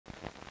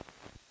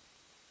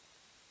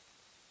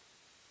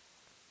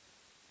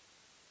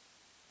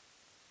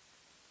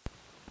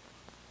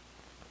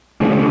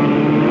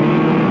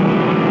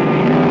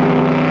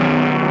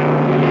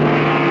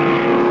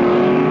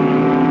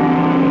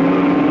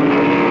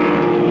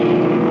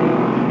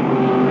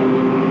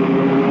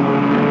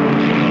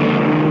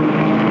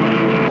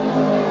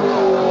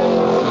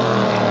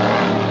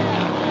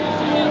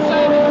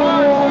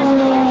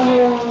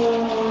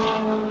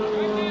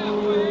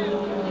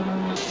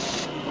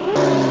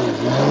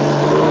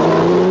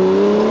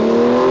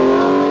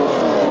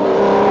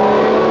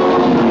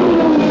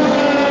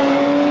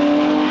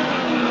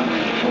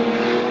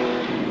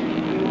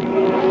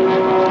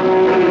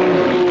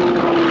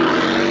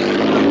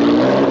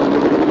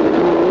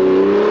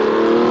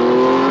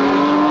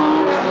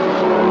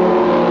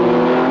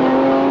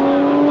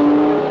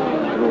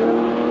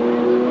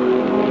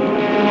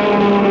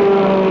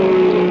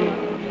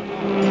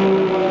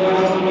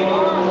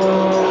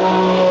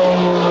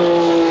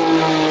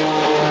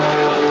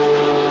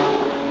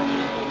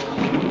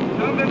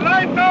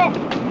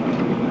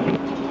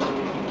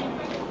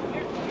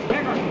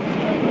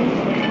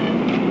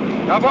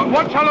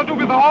what shall I do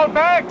with the whole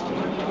bag?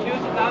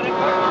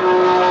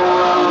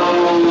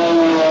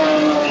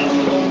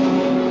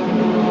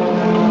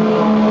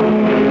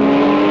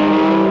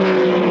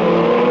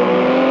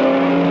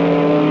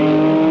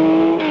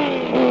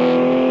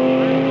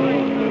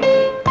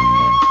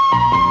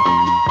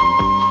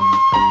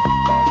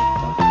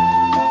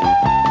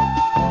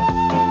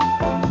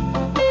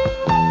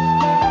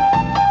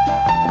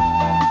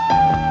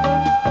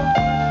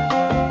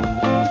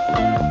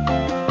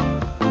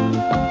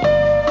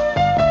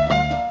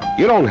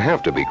 You don't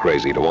have to be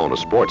crazy to own a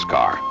sports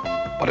car,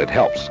 but it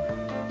helps,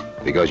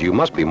 because you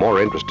must be more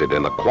interested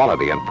in the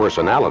quality and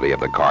personality of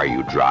the car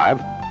you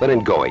drive than in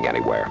going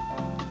anywhere.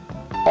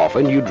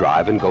 Often you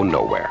drive and go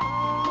nowhere.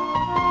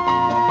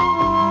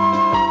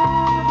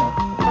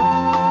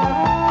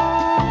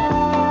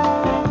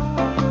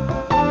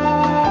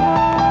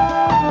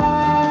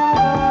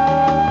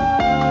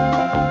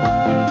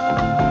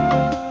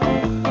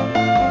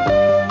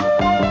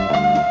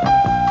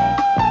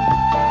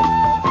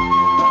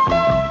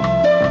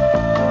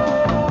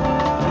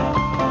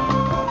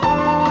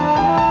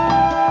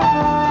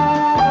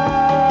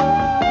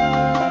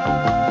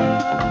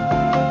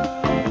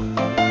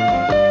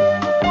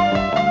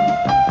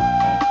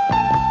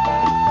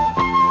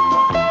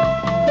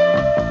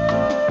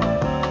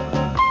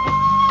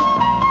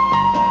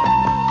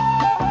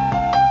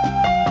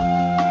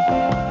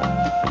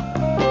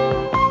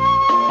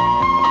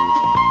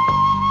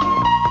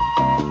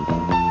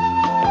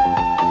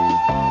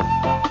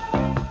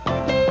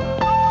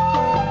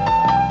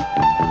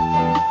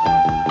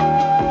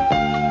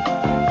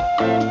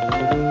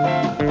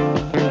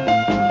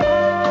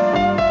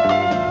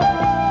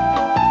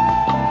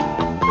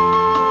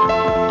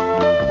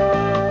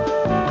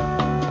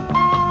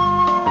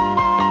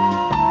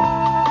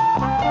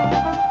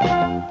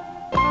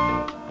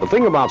 The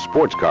thing about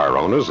sports car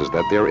owners is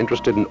that they're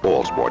interested in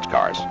all sports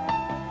cars,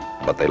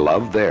 but they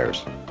love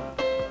theirs.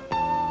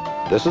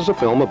 This is a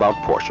film about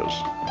Porsches,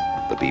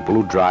 the people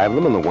who drive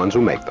them and the ones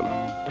who make them,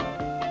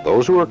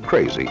 those who are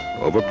crazy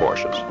over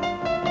Porsches.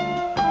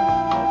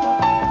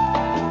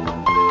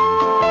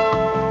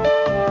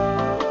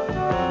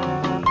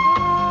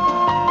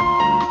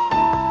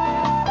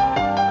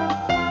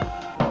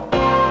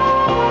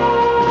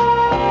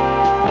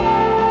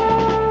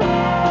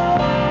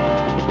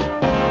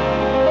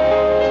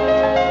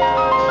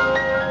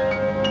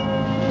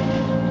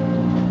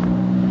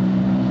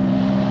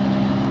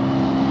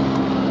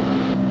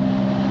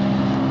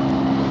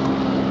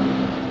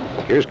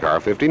 Here's car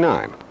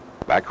 59,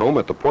 back home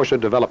at the Porsche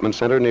Development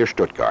Center near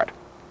Stuttgart.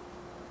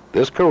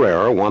 This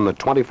Carrera won the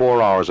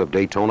 24 Hours of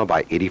Daytona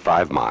by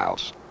 85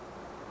 miles.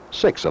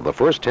 6 of the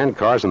first 10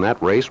 cars in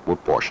that race were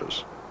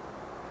Porsches.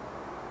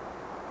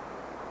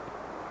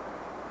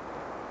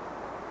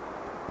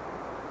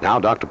 Now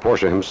Dr.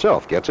 Porsche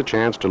himself gets a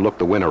chance to look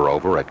the winner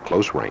over at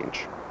close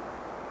range.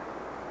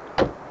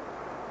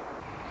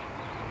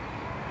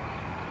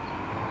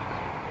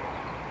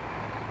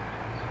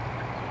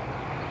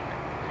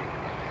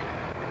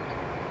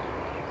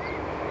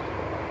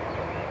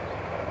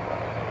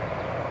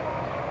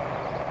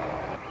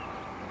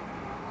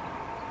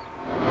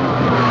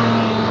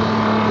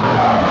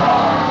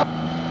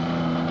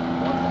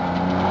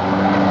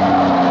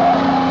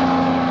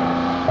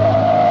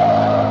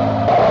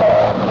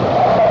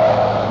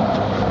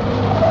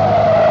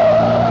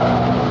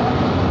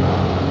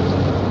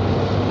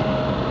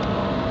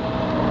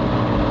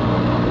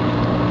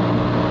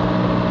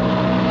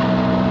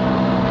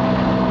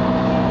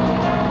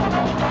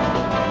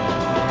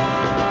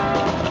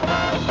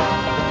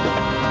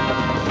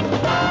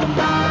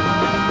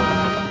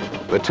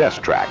 The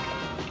test track.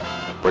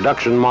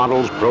 Production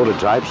models,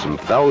 prototypes, and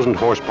 1,000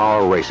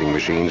 horsepower racing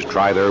machines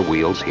try their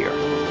wheels here.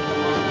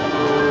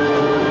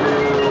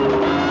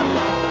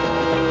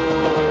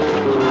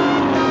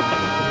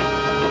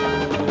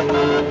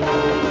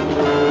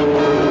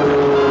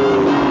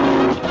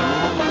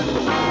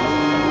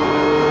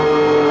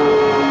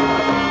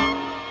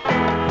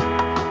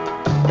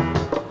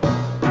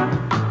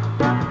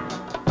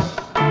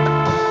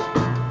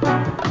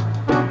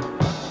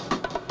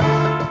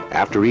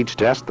 After each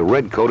test, the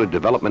red-coated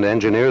development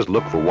engineers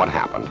look for what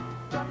happened.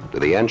 To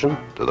the engine,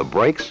 to the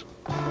brakes,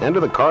 and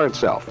to the car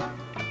itself.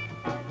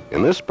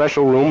 In this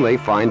special room, they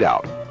find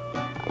out.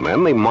 And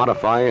then they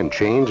modify and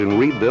change and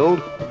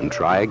rebuild and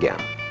try again.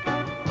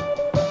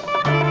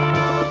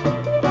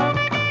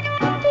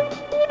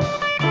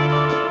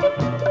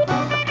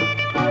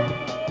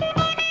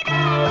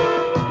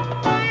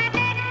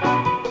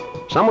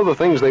 Some of the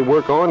things they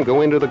work on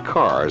go into the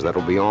cars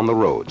that'll be on the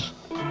roads.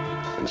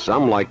 And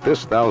some, like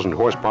this 1,000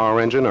 horsepower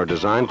engine, are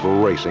designed for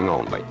racing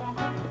only.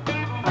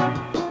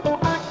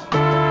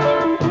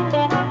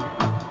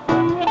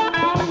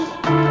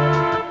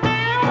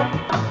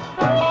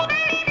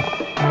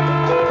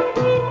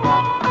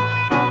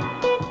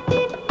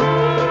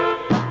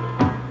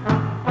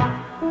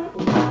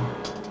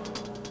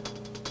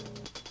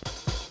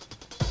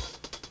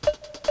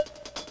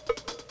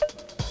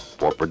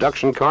 For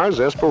production cars,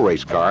 as for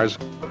race cars,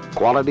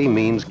 quality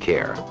means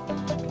care.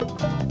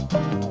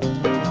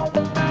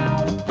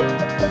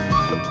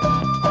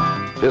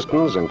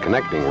 Pistons and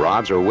connecting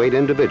rods are weighed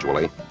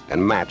individually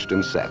and matched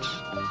in sets.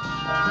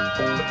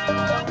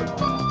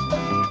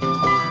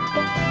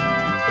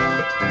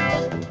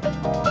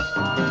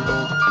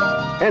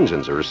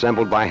 Engines are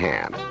assembled by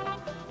hand.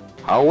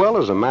 How well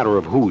is a matter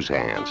of whose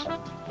hands.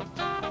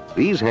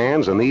 These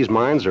hands and these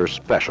minds are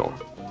special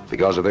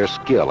because of their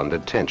skill and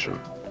attention.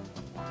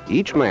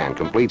 Each man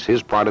completes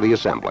his part of the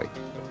assembly.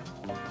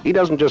 He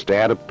doesn't just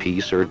add a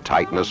piece or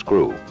tighten a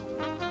screw.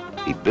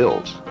 He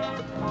builds.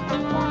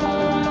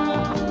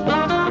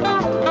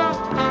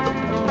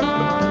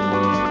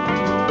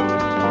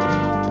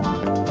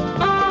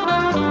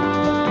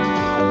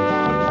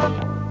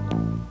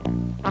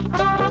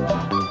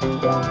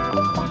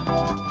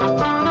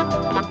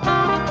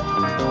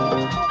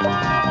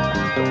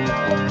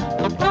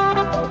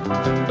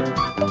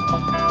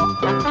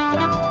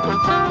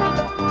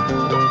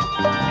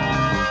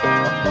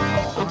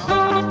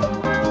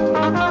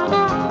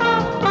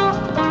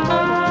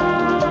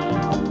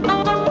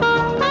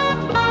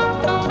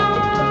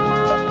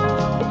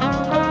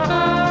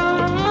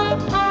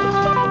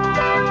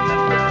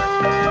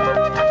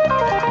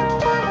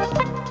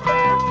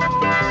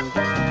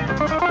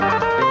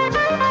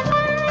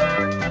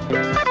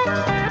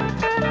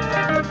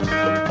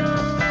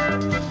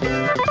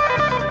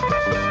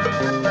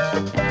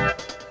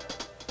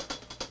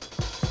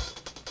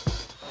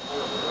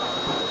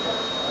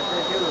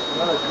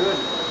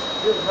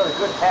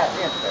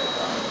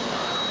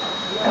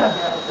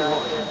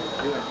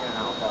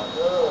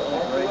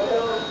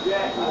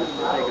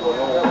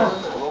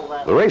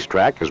 The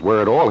racetrack is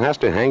where it all has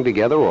to hang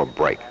together or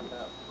break.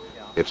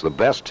 It's the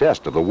best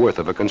test of the worth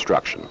of a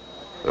construction,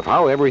 of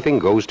how everything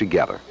goes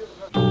together.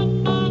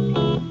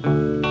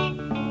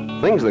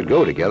 Things that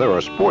go together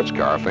are sports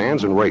car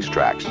fans and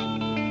racetracks.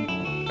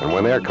 And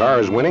when their car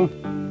is winning,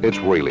 it's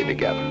really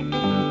together.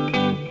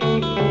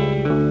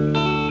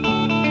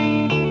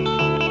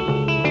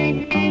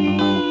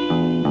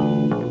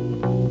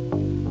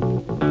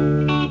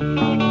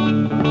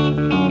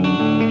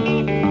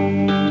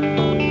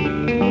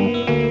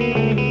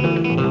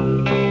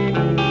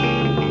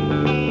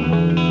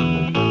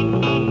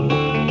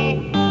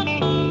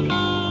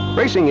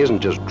 Racing isn't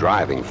just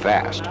driving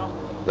fast.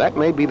 That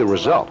may be the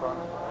result.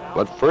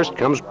 But first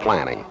comes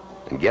planning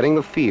and getting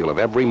the feel of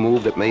every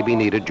move that may be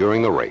needed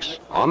during the race,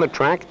 on the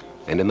track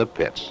and in the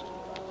pits.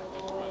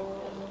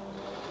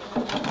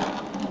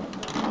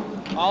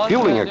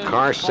 Fueling a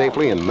car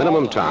safely in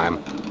minimum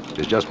time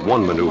is just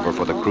one maneuver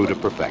for the crew to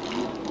perfect.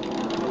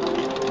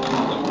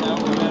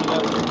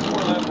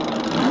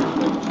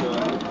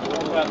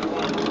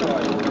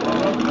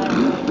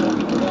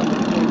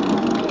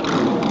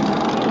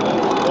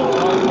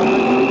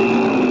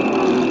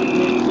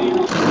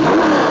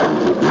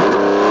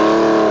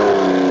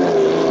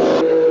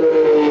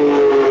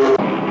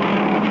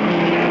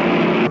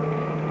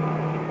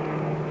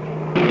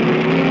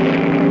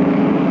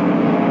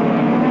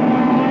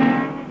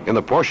 In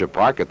the Porsche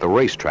park at the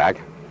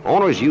racetrack,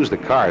 owners use the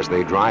cars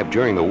they drive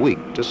during the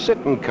week to sit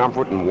in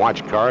comfort and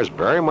watch cars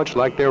very much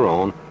like their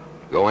own,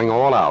 going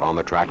all out on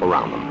the track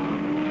around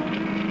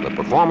them. The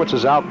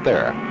performances out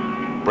there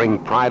bring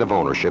pride of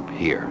ownership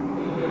here.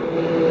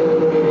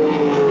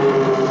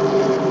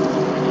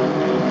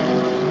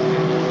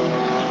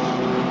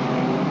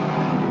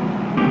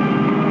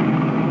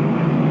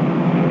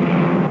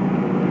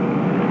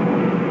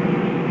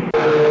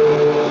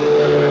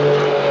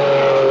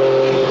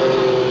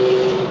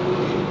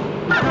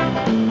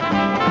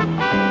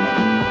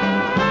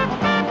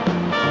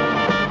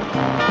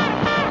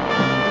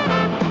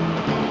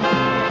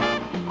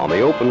 On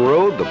the open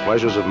road, the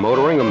pleasures of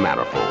motoring are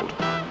manifold.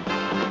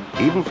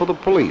 Even for the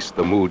police,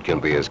 the mood can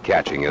be as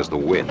catching as the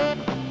wind.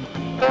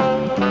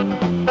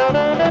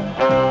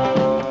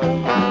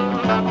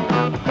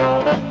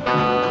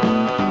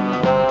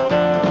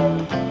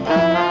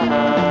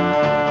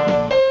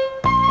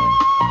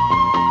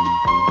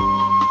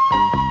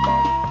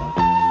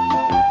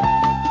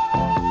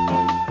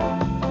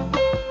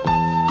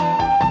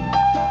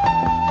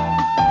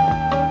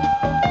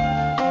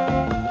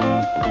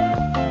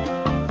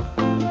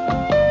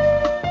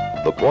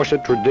 The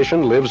Porsche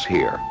tradition lives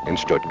here in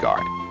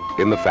Stuttgart,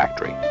 in the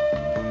factory.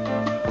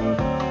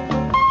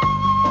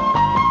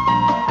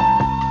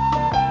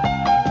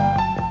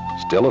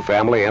 Still a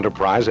family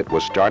enterprise, it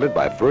was started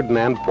by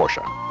Ferdinand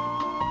Porsche.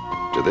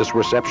 To this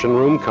reception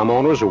room come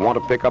owners who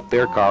want to pick up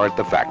their car at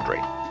the factory.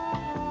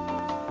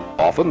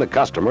 Often the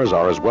customers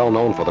are as well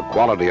known for the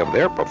quality of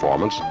their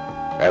performance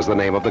as the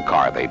name of the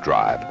car they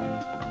drive,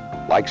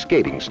 like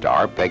skating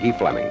star Peggy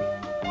Fleming.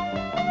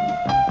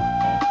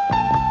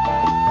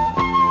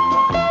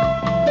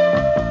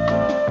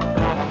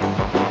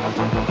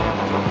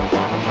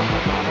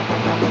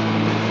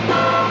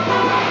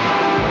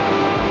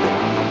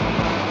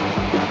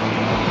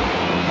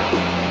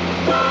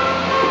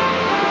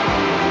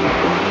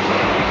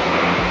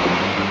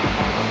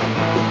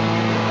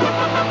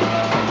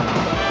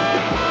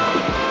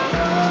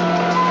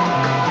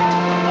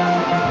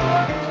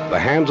 The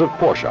hands of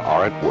Porsche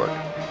are at work.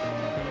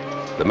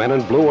 The men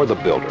in blue are the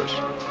builders.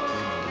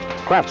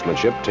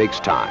 Craftsmanship takes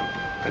time,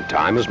 and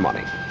time is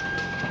money.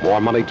 More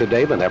money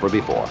today than ever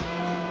before.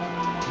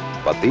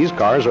 But these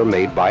cars are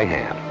made by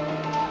hand.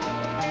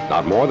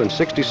 Not more than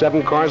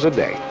 67 cars a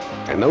day,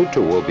 and no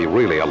two will be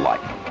really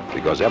alike,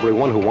 because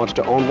everyone who wants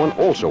to own one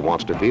also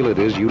wants to feel it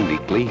is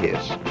uniquely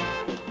his.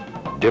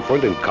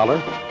 Different in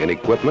color, in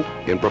equipment,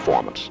 in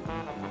performance.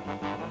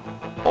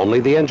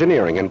 Only the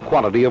engineering and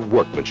quality of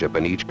workmanship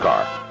in each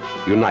car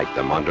unite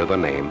them under the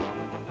name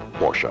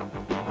Porsche.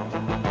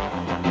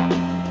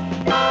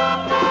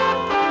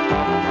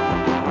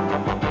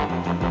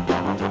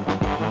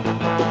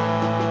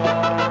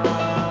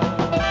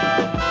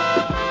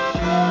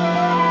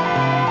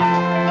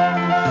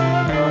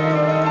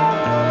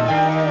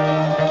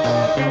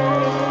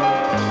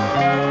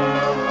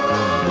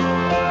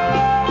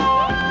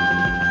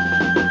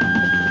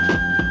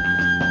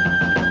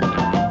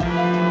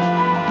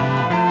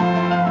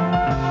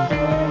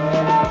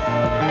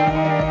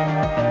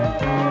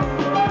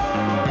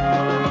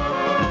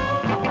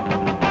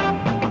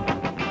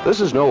 This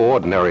is no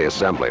ordinary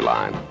assembly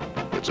line.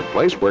 It's a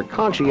place where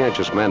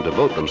conscientious men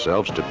devote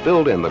themselves to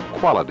build in the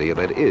quality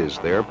that is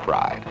their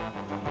pride.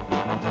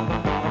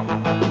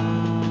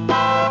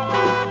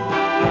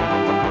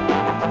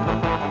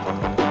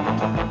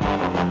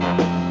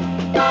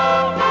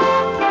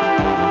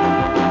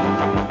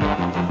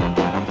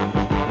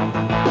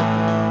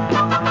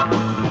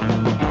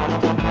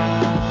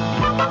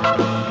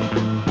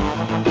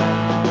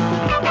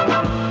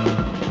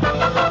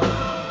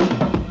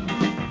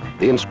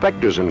 The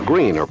inspectors in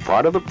green are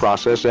part of the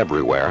process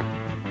everywhere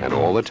and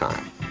all the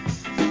time.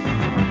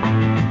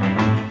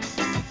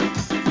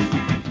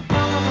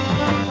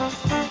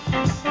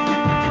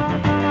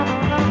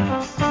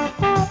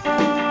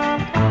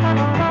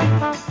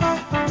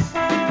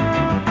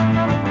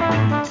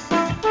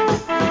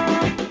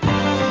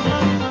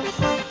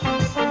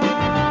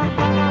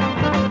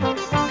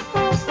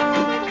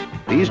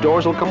 These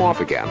doors will come off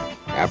again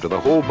after the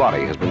whole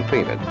body has been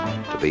painted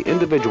to be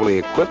individually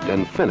equipped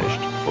and finished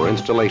for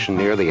installation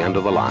near the end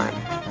of the line.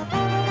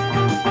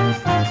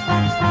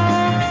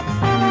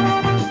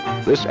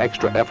 This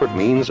extra effort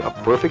means a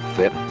perfect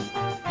fit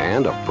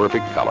and a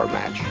perfect color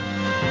match.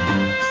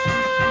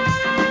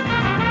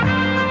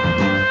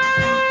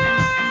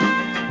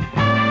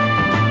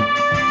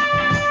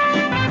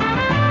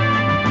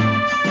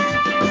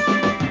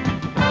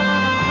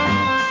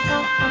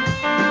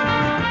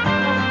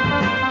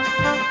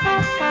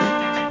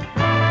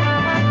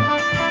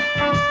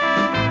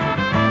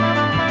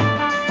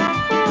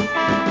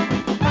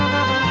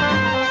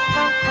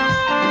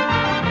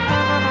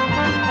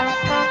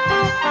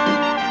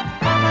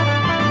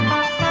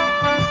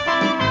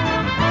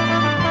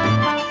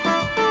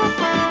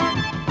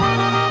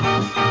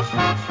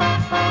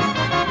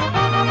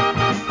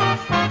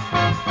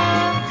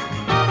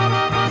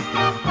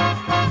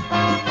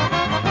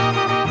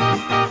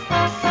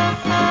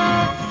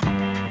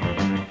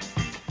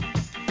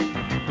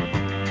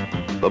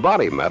 The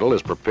body metal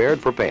is prepared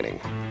for painting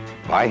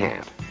by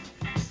hand.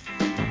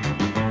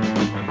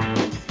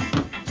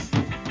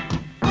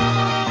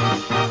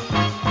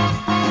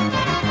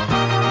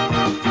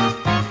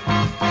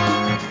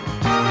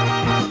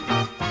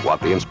 What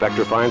the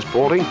inspector finds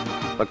faulty,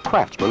 the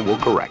craftsman will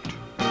correct.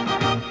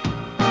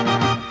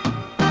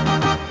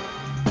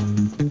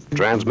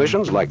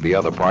 Transmissions, like the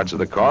other parts of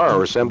the car,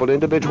 are assembled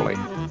individually,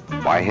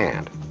 by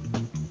hand.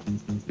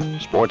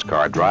 Sports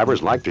car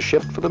drivers like to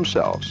shift for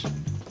themselves.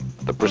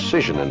 The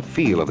precision and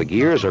feel of the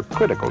gears are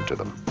critical to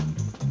them.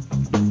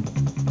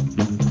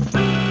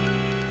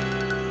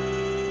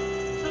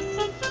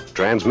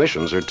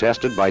 Transmissions are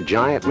tested by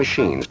giant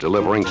machines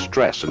delivering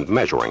stress and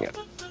measuring it.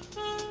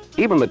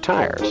 Even the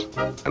tires,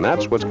 and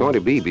that's what's going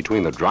to be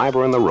between the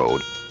driver and the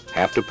road,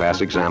 have to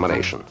pass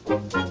examination.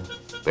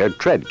 Their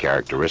tread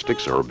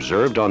characteristics are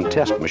observed on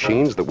test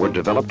machines that were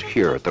developed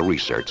here at the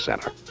Research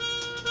Center.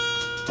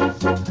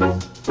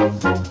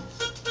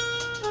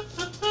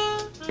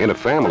 In a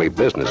family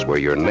business where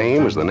your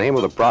name is the name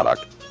of the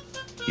product,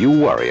 you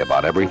worry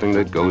about everything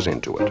that goes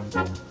into it.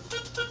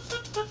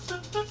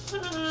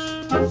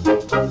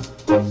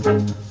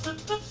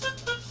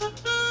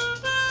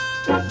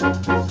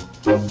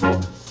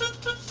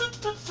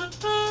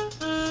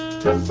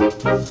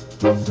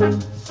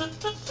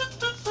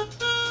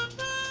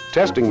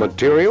 Testing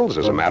materials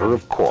is a matter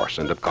of course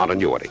and of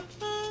continuity.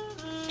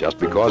 Just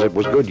because it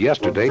was good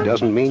yesterday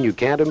doesn't mean you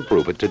can't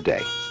improve it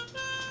today.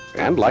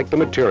 And like the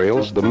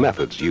materials, the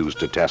methods used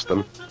to test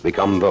them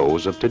become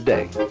those of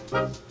today.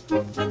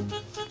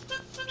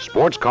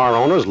 Sports car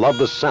owners love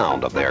the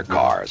sound of their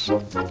cars,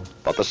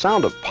 but the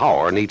sound of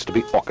power needs to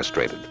be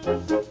orchestrated.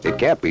 It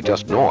can't be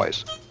just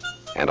noise,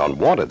 and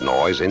unwanted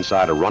noise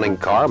inside a running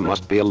car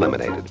must be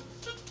eliminated.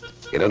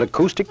 In an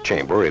acoustic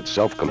chamber,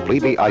 itself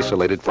completely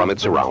isolated from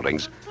its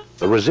surroundings,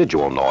 the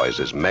residual noise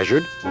is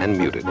measured and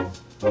muted.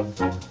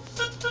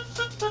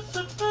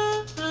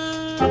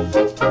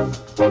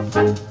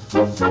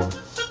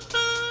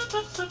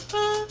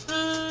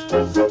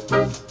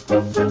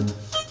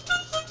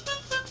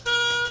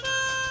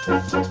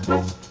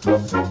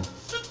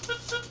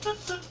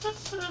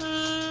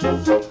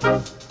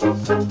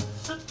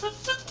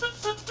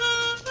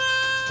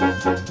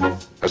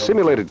 A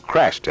simulated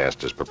crash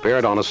test is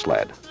prepared on a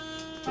sled.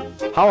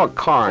 How a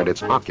car and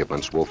its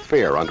occupants will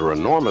fare under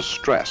enormous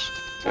stress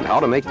and how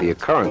to make the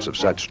occurrence of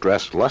such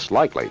stress less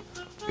likely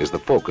is the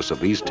focus of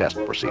these test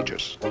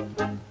procedures.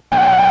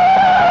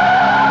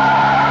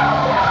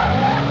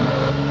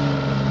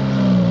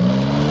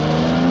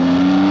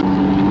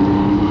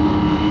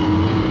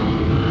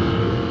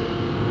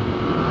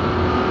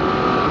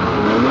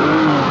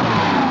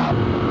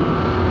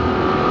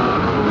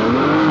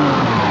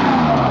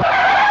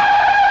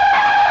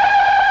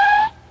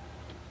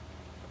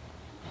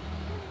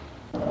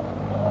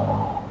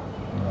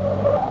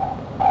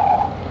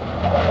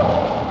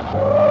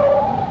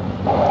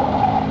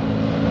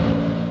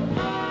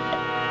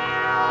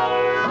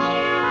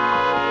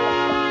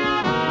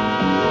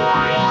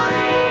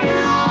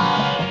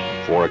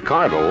 For a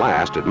car to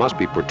last, it must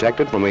be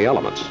protected from the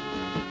elements.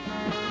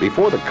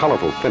 Before the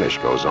colorful finish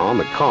goes on,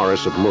 the car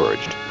is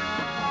submerged.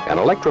 An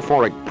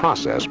electrophoric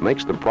process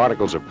makes the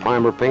particles of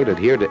primer paint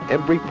adhere to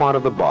every part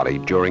of the body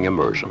during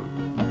immersion.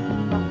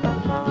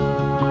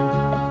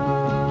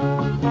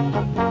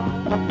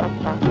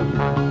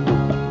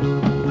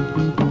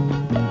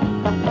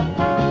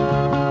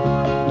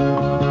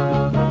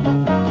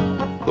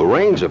 The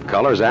range of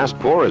colors asked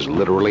for is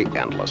literally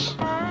endless,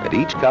 and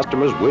each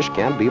customer's wish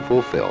can be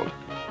fulfilled.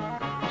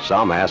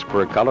 Some ask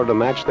for a color to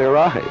match their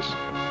eyes.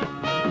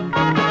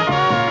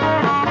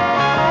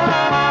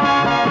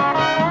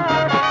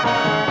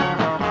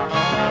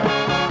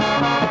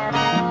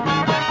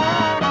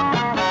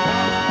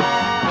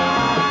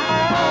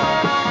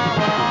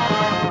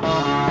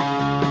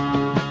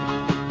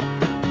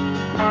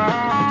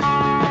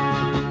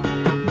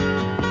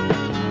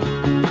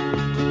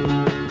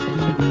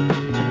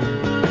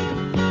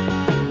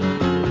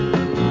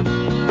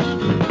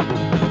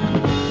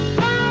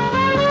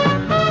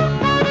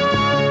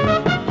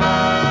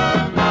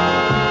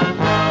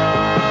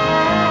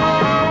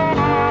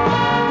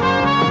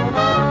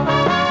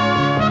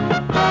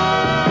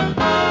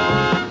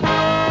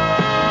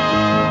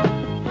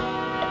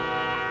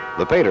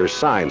 The painter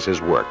signs his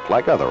work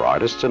like other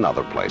artists in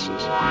other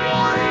places.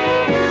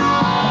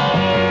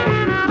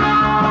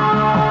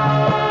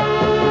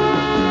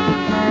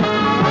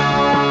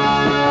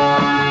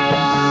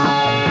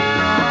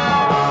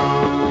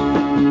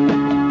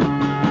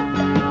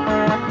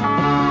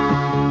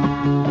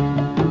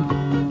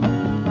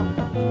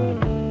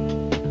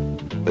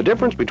 The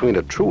difference between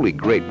a truly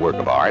great work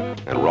of art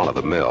and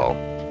run-of-the-mill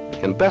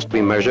can best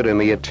be measured in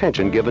the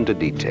attention given to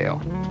detail.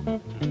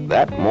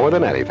 That, more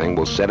than anything,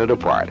 will set it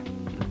apart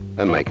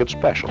and make it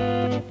special.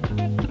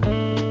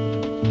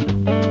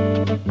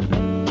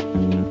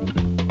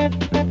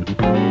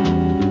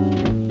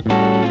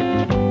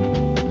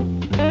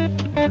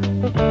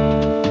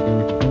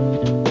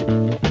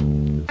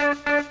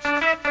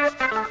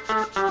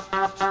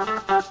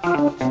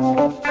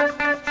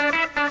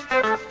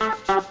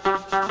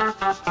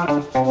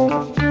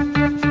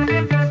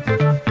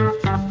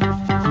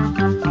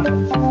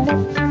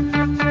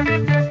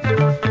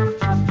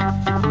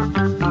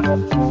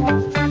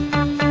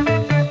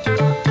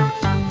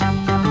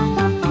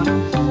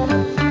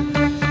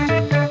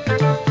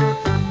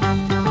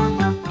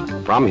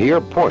 From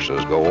here,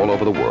 Porsches go all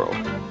over the world.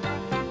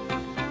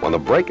 When the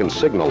brake and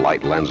signal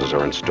light lenses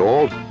are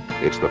installed,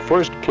 it's the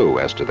first clue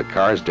as to the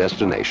car's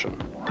destination.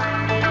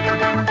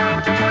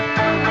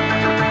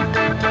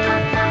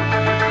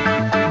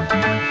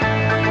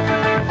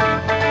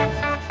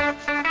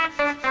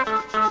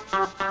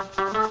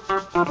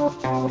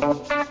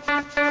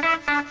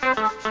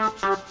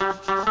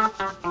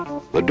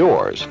 The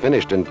doors,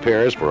 finished in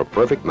pairs for a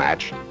perfect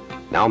match,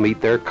 now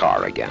meet their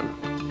car again.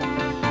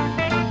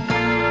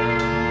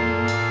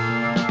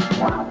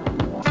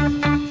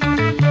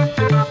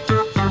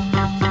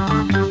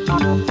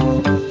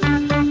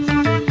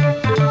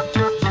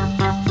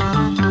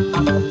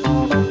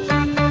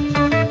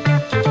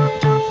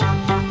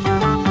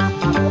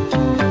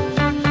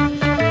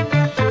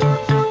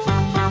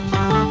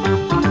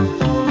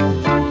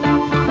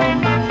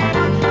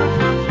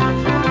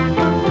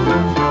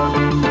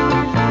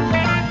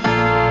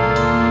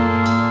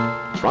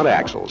 Front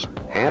axles,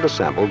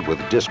 hand-assembled with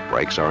disc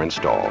brakes, are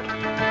installed.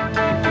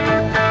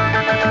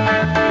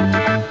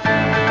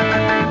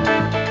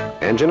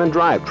 Engine and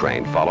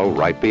drivetrain follow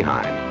right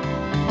behind.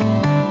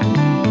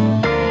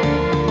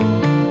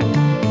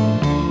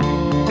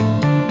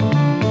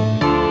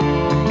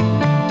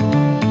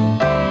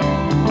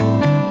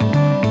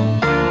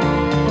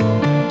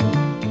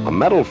 A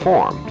metal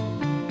form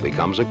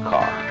becomes a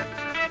car.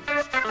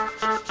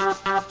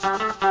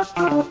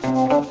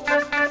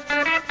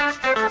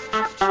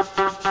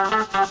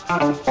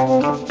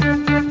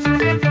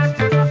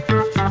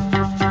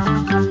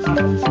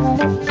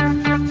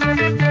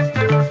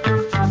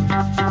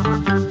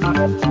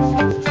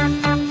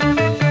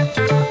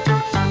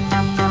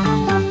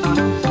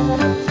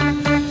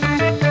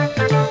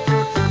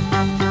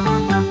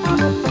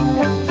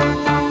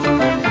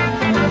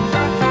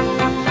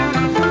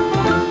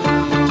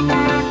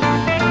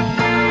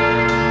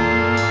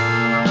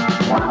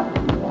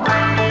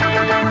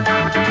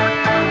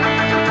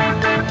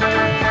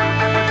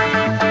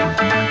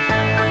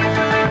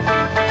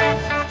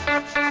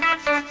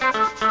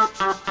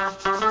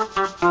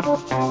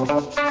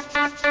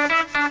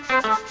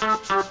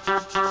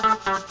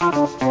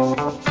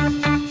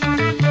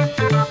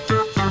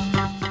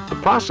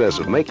 process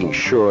of making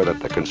sure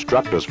that the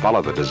constructors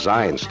follow the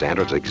design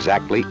standards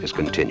exactly is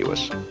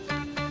continuous.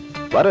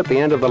 But at the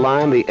end of the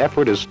line, the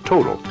effort is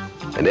total,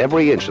 and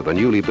every inch of the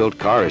newly built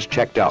car is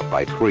checked out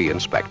by 3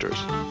 inspectors.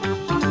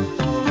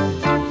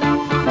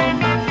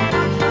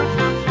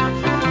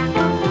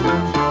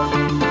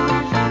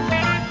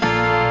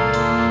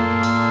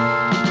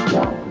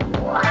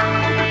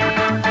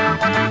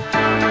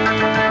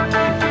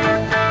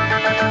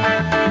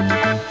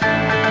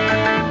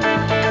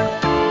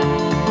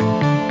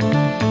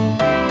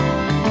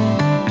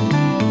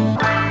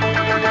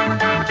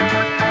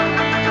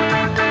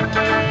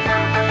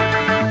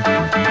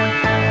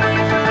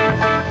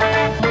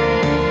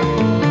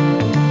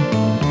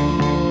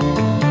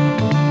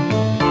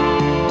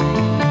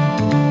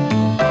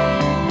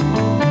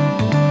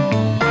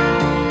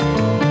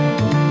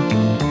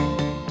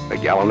 A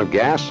gallon of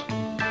gas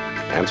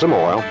and some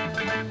oil,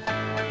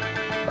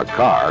 a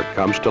car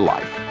comes to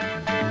life.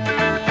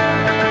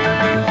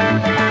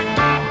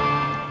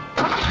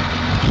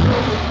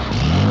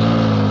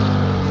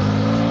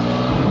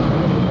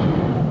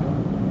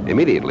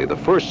 Immediately, the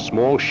first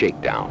small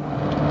shakedown.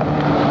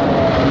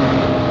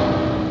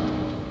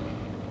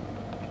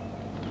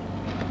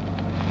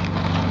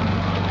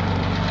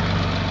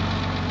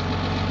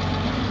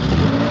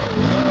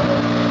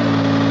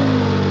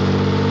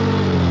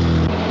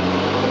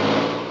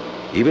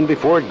 Even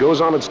before it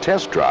goes on its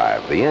test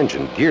drive, the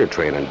engine, gear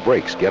train, and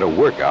brakes get a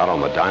workout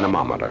on the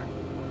dynamometer.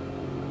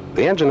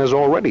 The engine has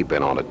already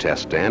been on a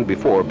test stand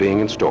before being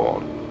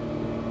installed.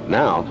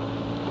 Now,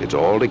 it's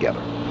all together.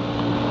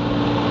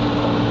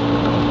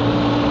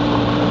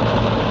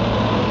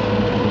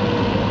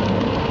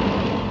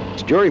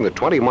 It's during the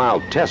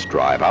 20-mile test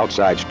drive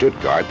outside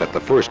Stuttgart that the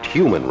first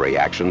human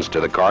reactions to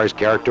the car's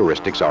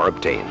characteristics are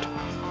obtained.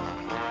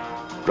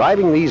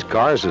 Driving these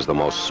cars is the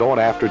most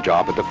sought-after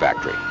job at the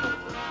factory,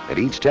 and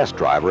each test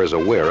driver is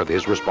aware of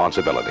his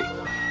responsibility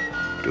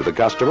to the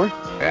customer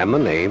and the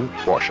name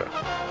Porsche.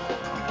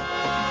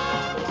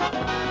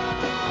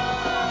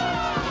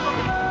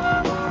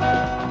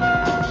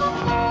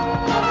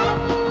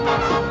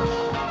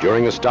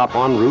 During a stop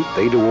en route,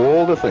 they do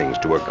all the things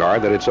to a car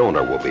that its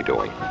owner will be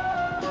doing.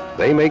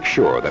 They make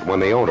sure that when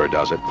the owner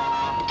does it,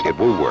 it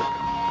will work.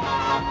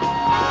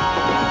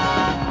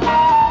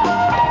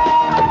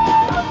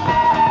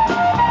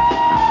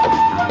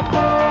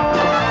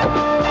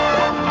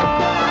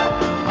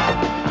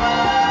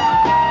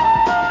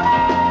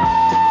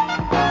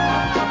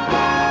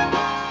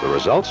 The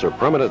results are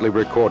permanently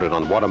recorded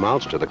on what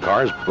amounts to the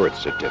car's birth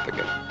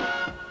certificate.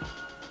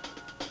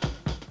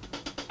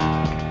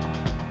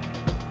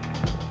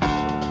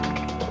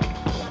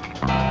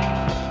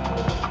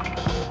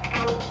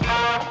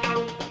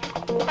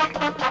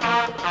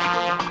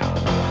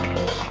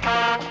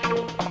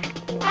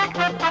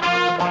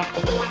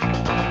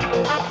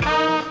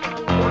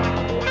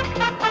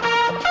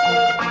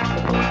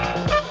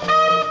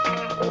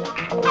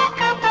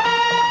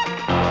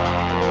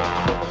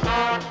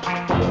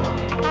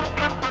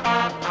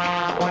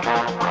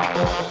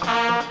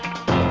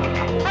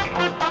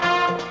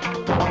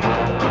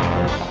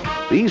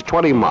 These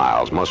 20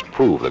 miles must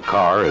prove the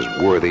car is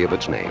worthy of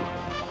its name.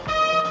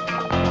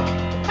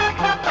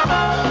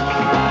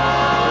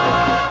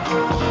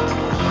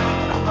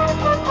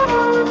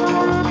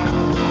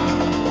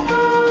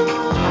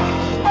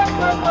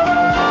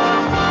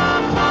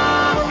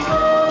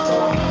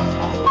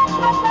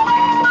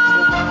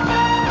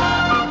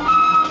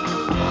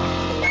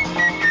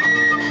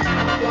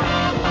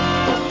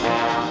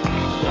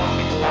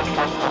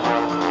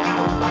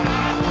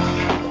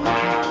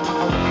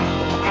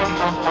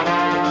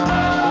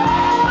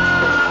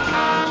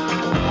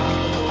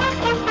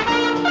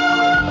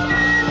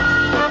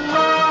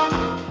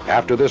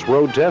 After this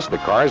road test, the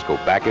cars go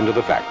back into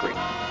the factory.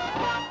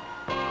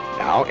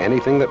 Now,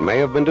 anything that may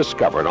have been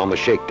discovered on the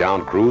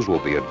shakedown cruise will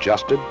be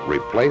adjusted,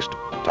 replaced,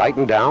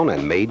 tightened down,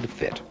 and made to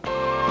fit.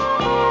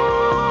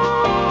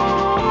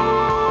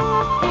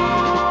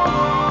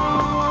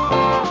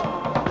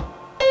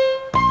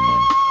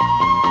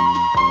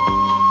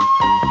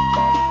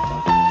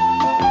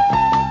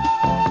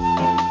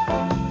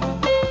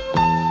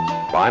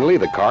 Finally,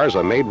 the cars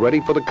are made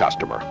ready for the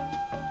customer.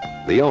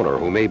 The owner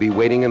who may be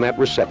waiting in that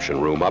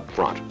reception room up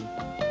front,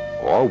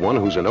 or one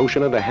who's an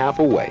ocean and a half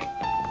away,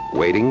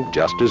 waiting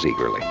just as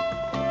eagerly.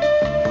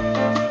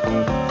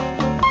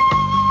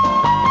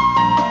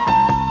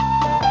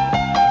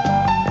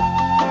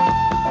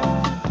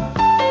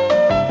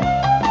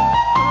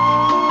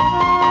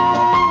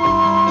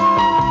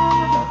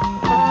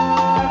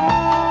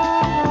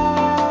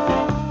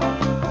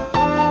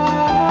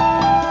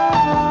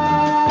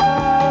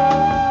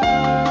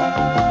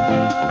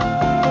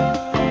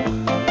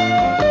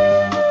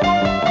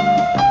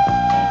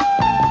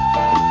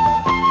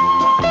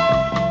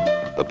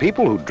 The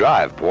people who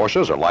drive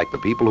Porsches are like the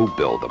people who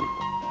build them.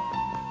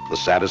 The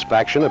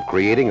satisfaction of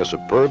creating a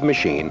superb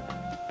machine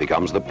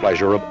becomes the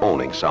pleasure of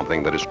owning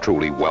something that is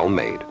truly well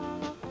made.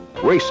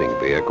 Racing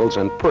vehicles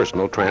and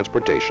personal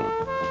transportation,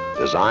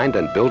 designed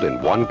and built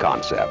in one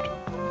concept.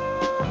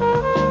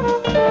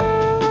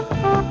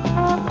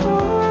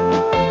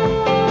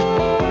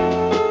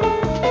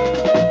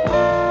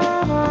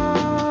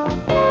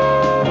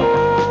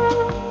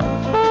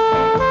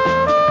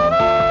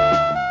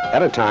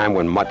 At a time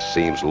when much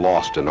seems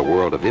lost in a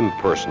world of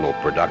impersonal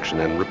production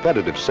and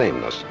repetitive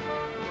sameness,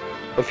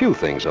 a few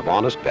things of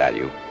honest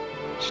value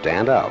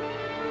stand out.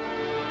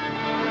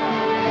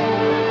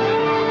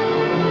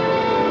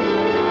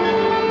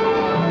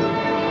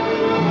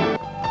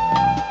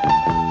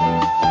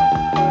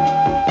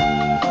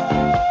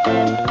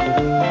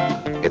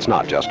 It's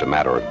not just a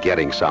matter of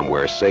getting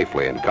somewhere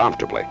safely and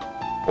comfortably,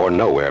 or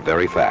nowhere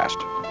very fast.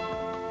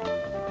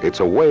 It's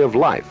a way of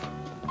life.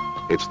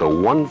 It's the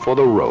one for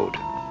the road.